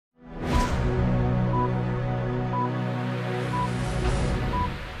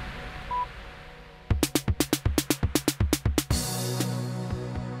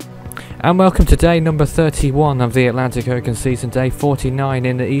And welcome to day number 31 of the Atlantic Hurricane season, day 49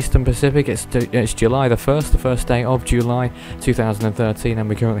 in the Eastern Pacific. It's July the 1st, the first day of July 2013, and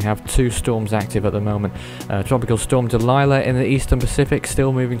we currently have two storms active at the moment. Tropical Storm Dalila in the Eastern Pacific,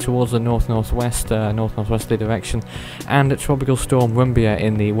 still moving towards the north-northwest, north-northwesterly direction, and Tropical Storm Rumbia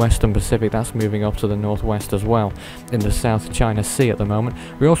in the Western Pacific. That's moving up to the northwest as well in the South China Sea at the moment.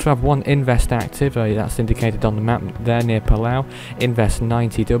 We also have one Invest active, that's indicated on the map there near Palau, Invest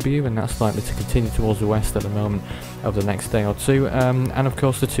 90W, and that's likely to continue towards the west at the moment over the next day or two. And of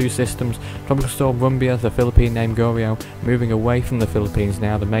course the two systems, Tropical Storm Rumbia, the Philippine Name Gorio, moving away from the Philippines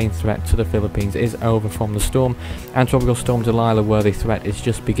now. The main threat to the Philippines is over from the storm, and Tropical Storm Dalila, where the threat is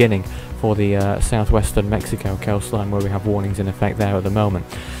just beginning for the southwestern Mexico coastline, where we have warnings in effect there at the moment.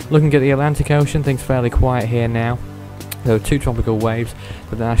 Looking at the Atlantic Ocean, things fairly quiet here now. There are two tropical waves,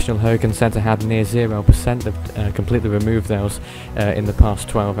 but the National Hurricane Center had near 0%. They've completely removed those in the past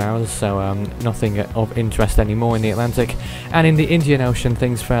 12 hours, so nothing of interest anymore in the Atlantic. And in the Indian Ocean,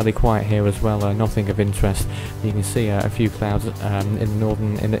 things fairly quiet here as well, nothing of interest. You can see a few clouds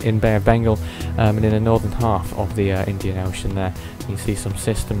in Bay of Bengal and in the northern half of the Indian Ocean there. You can see some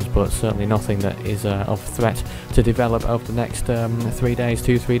systems, but certainly nothing that is of threat to develop over the next 3 days,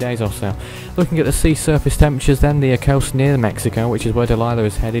 2-3 days or so. Looking at the sea surface temperatures then, the coast near Mexico, which is where Dalila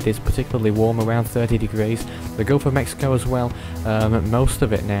is headed, is particularly warm, around 30 degrees. The Gulf of Mexico as well, most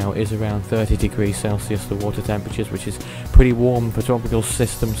of it now is around 30 degrees Celsius, the water temperatures, which is pretty warm for tropical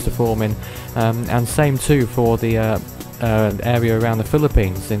systems to form in. And same too for the area around the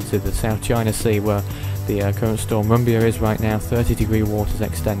Philippines into the South China Sea, where the current storm Rumbia is right now. 30-degree waters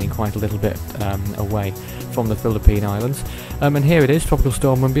extending quite a little bit away from the Philippine Islands. And here it is, Tropical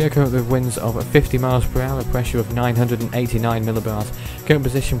Storm Rumbia, currently with winds of 50 miles per hour, pressure of 989 millibars, current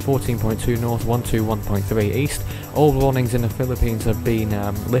position 14.2 north, 121.3 east. All warnings in the Philippines have been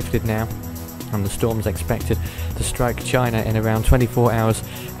lifted now, and the storm is expected to strike China in around 24 hours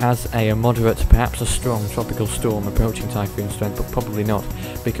as a moderate, perhaps a strong tropical storm approaching typhoon strength, but probably not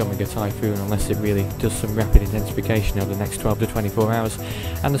becoming a typhoon unless it really does some rapid intensification over the next 12 to 24 hours.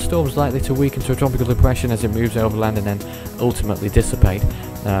 And the storm is likely to weaken to a tropical depression as it moves over land and then ultimately dissipate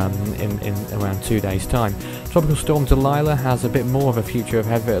in around 2 days' time. Tropical Storm Dalila has a bit more of a future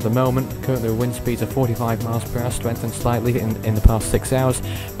ahead of it at the moment. Currently wind speeds are 45 miles per hour, strengthened slightly in the past 6 hours.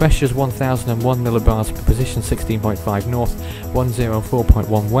 Pressure is 1001 millibars, position 16.5 north,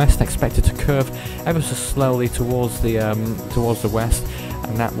 104.1 west. Expected to curve ever so slowly towards the west,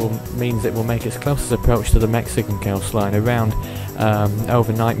 and that means it will make its closest approach to the Mexican coastline around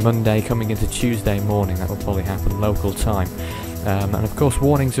overnight Monday, coming into Tuesday morning. That will probably happen local time. And of course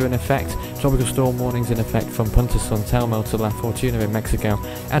warnings are in effect, tropical storm warnings in effect from Punta San Telmo to La Fortuna in Mexico,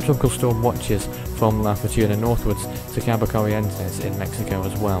 and tropical storm watches from La Fortuna northwards to Cabo Corrientes in Mexico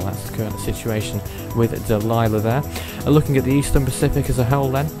as well. That's the current situation with Dalila there. Looking at the Eastern Pacific as a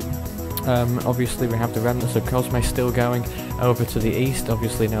whole then, obviously we have the remnants of Cosme still going over to the east,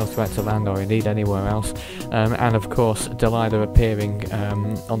 obviously no threat to land or indeed anywhere else, and of course Dalila appearing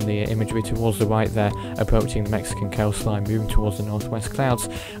on the imagery towards the right there, approaching the Mexican coastline, moving towards the northwest. Clouds,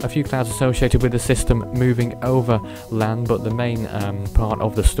 a few clouds associated with the system moving over land, but the main part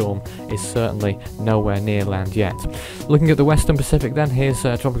of the storm is certainly nowhere near land yet. Looking at the Western Pacific then, here's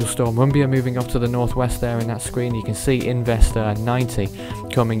Tropical Storm Rumbia moving off to the northwest there in that screen. You can see Invest 90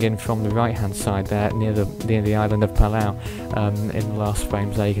 coming in from the right hand side there near the island of Palau. In the last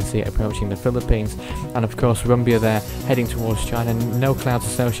frames there you can see it approaching the Philippines, and of course Rumbia there heading towards China. No clouds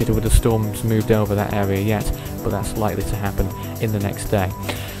associated with the storms moved over that area yet, but that's likely to happen in the next day.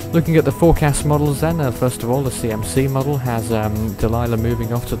 Looking at the forecast models then, first of all the CMC model has Dalila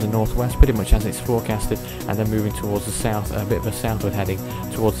moving off to the northwest pretty much as it's forecasted, and then moving towards the south, a bit of a southward heading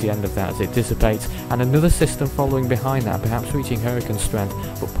towards the end of that as it dissipates, and another system following behind that, perhaps reaching hurricane strength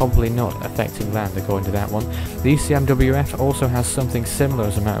but probably not affecting land according to that one. The ECMWF also has something similar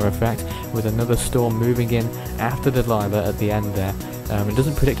as a matter of fact, with another storm moving in after Dalila at the end there. It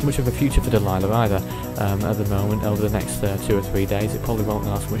doesn't predict much of a future for Dalila either at the moment over the next 2 or 3 days. It probably won't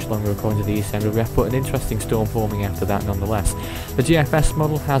last much longer according to the ECMWF, but an interesting storm forming after that nonetheless. The GFS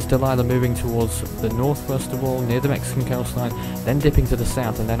model has Dalila moving towards the north first of all, near the Mexican coastline, then dipping to the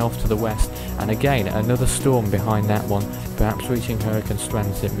south and then off to the west, and again another storm behind that one, perhaps reaching hurricane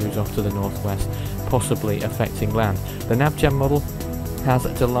strength as it moves off to the northwest, possibly affecting land. The NavGem model has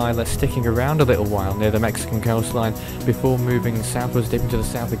Dalila sticking around a little while near the Mexican coastline before moving southwards, dipping to the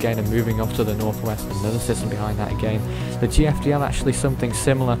south again and moving off to the northwest. Another system behind that again. The GFDL actually something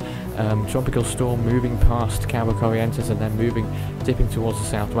similar, tropical storm moving past Cabo Corrientes and then dipping towards the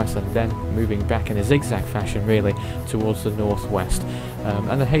southwest and then moving back in a zigzag fashion really towards the northwest.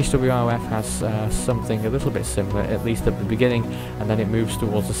 And the HWRF has something a little bit similar, at least at the beginning, and then it moves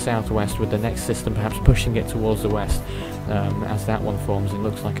towards the southwest with the next system perhaps pushing it towards the west. As that one forms, it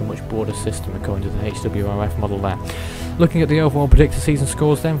looks like a much broader system according to the HWRF model there. Looking at the overall predicted season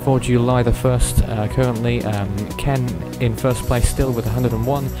scores then for July the 1st, currently Ken in first place still with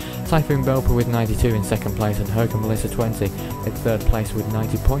 101, Typhoon Bopa with 92 in second place, and Hurricane Melissa 20 in third place with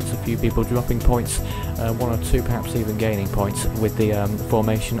 90 points. A few people dropping points, one or two perhaps even gaining points with the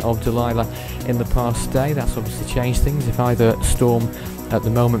formation of Dalila in the past day. That's obviously changed things. If either storm at the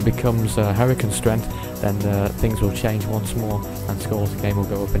moment becomes hurricane strength, then things will change once more and scores again will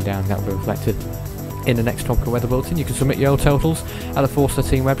go up and down. That will be reflected in the next tropical weather bulletin. You can submit your totals at the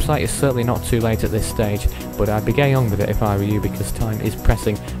 413 website. It's certainly not too late at this stage, but I'd be getting on with it if I were you, because time is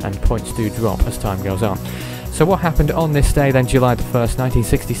pressing and points do drop as time goes on. So what happened on this day then, July the 1st,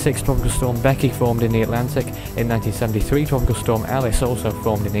 1966, Tropical Storm Becky formed in the Atlantic. In 1973, Tropical Storm Alice also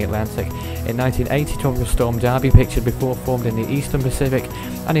formed in the Atlantic. In 1980, Tropical Storm Darby, pictured before, formed in the Eastern Pacific.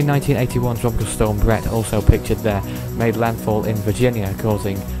 And in 1981, Tropical Storm Brett, also pictured there, made landfall in Virginia,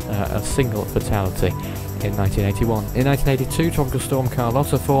 causing a single fatality in 1981. In 1982, Tropical Storm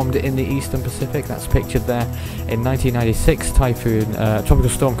Carlotta formed in the Eastern Pacific, that's pictured there. In 1996, Tropical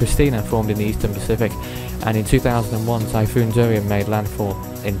Storm Christina formed in the Eastern Pacific. And in 2001, Typhoon Durian made landfall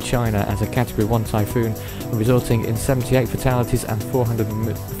in China as a Category 1 typhoon, resulting in 78 fatalities and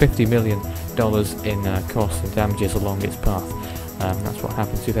 $450 million in costs and damages along its path. That's what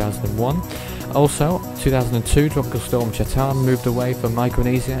happened in 2001. Also, 2002, Tropical Storm Chatham moved away from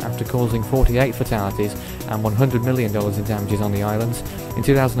Micronesia after causing 48 fatalities and $100 million in damages on the islands. In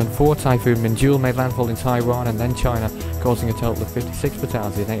 2004, Typhoon Minjul made landfall in Taiwan and then China, causing a total of 56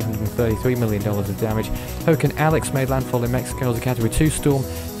 fatalities and $833 million of damage. Hurricane Alex made landfall in Mexico as a Category 2 storm,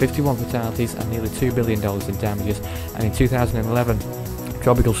 51 fatalities and nearly $2 billion in damages. And in 2011,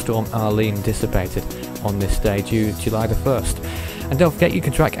 Tropical Storm Arlene dissipated on this day, July the 1st. And don't forget, you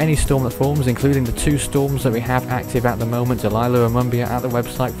can track any storm that forms, including the two storms that we have active at the moment, Dalila and Rumbia, at the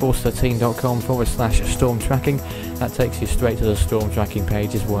website force13.com/storm tracking. That takes you straight to the storm tracking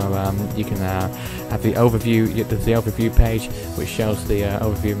pages where you can have the overview. There's the overview page, which shows the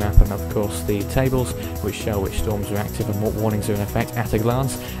overview map, and of course the tables, which show which storms are active and what warnings are in effect at a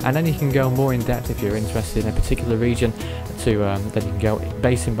glance. And then you can go more in depth if you're interested in a particular region. Then you can go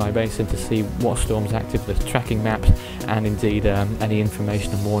basin by basin to see what storms are active, the tracking maps, and indeed any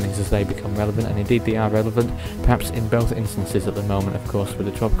information and warnings as they become relevant. And indeed they are relevant, perhaps in both instances at the moment, of course, with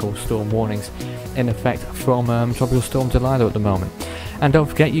the tropical storm warnings in effect from Tropical Storm Dalila at the moment. And don't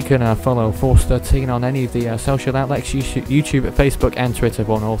forget, you can follow Force 13 on any of the social outlets, YouTube, Facebook and Twitter,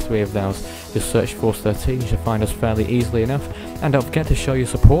 on all three of those. Just search Force 13, you should find us fairly easily enough. And don't forget to show your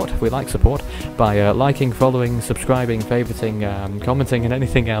support, we like support, by liking, following, subscribing, favouriting, commenting and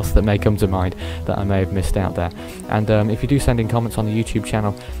anything else that may come to mind that I may have missed out there. And if you do send in comments on the YouTube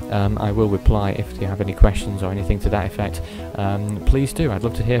channel, I will reply if you have any questions or anything to that effect. Please do, I'd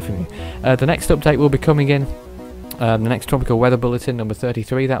love to hear from you. The next update will be coming in. The next Tropical Weather Bulletin, number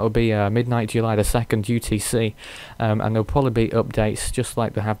 33, that will be midnight July the 2nd UTC, and there'll probably be updates just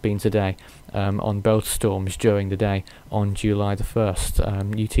like there have been today on both storms during the day on July the 1st,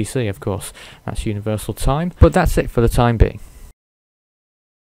 UTC of course, that's Universal Time. But that's it for the time being.